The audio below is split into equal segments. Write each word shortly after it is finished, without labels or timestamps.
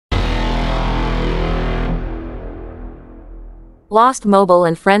Lost mobile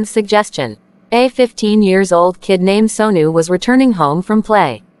and friend's suggestion. A 15-year-old kid named Sonu was returning home from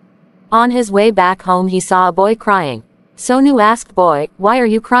play. On his way back home he saw a boy crying. Sonu asked boy, "Why are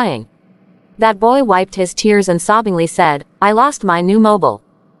you crying?" That boy wiped his tears and sobbingly said, "I lost my new mobile.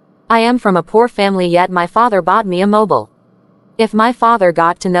 I am from a poor family yet my father bought me a mobile. If my father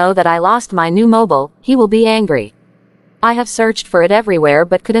got to know that I lost my new mobile, he will be angry. I have searched for it everywhere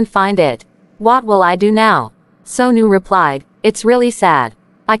but couldn't find it. What will I do now?" Sonu replied, "It's really sad.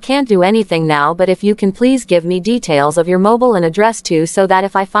 I can't do anything now but if you can please give me details of your mobile and address too so that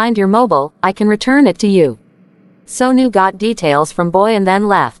if I find your mobile, I can return it to you." Sonu got details from boy and then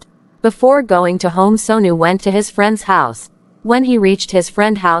left. Before going to home Sonu went to his friend's house. When he reached his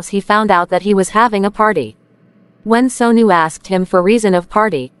friend's house he found out that he was having a party. When Sonu asked him for reason of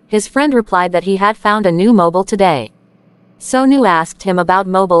party, his friend replied that he had found a new mobile today. Sonu asked him about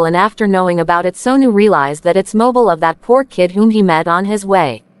mobile and after knowing about it Sonu realized that it's mobile of that poor kid whom he met on his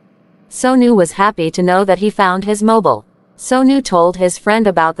way. Sonu was happy to know that he found his mobile. Sonu told his friend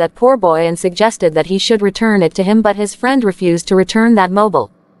about that poor boy and suggested that he should return it to him but his friend refused to return that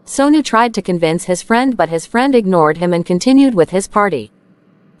mobile. Sonu tried to convince his friend but his friend ignored him and continued with his party.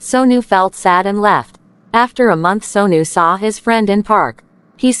 Sonu felt sad and left. After a month Sonu saw his friend in park.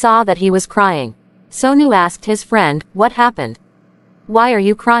 He saw that he was crying. Sonu asked his friend, "What happened? Why are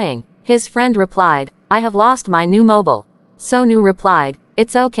you crying?" His friend replied, "I have lost my new mobile." Sonu replied,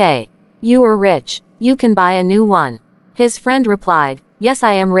 "It's okay. You are rich. You can buy a new one." His friend replied, "Yes,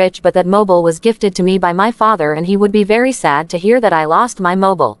 I am rich but that mobile was gifted to me by my father and he would be very sad to hear that I lost my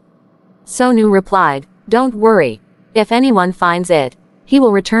mobile." Sonu replied, "Don't worry. If anyone finds it, he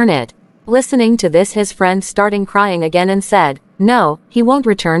will return it." Listening to this his friend starting crying again and said, "No, he won't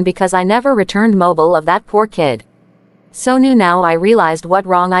return because I never returned mobile of that poor kid." Sonu, now I realized what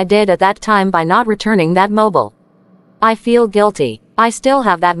wrong I did at that time by not returning that mobile. I feel guilty. I still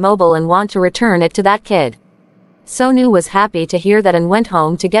have that mobile and want to return it to that kid. Sonu was happy to hear that and went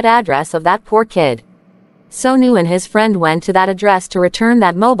home to get address of that poor kid. Sonu and his friend went to that address to return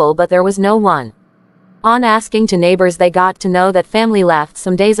that mobile but there was no one. On asking to neighbors they got to know that family left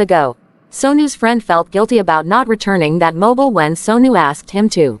some days ago. Sonu's friend felt guilty about not returning that mobile when Sonu asked him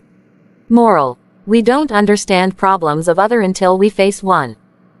to. Moral: we don't understand problems of other until we face one.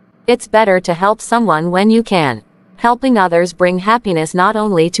 It's better to help someone when you can. Helping others bring happiness not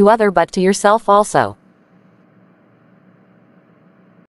only to other but to yourself also.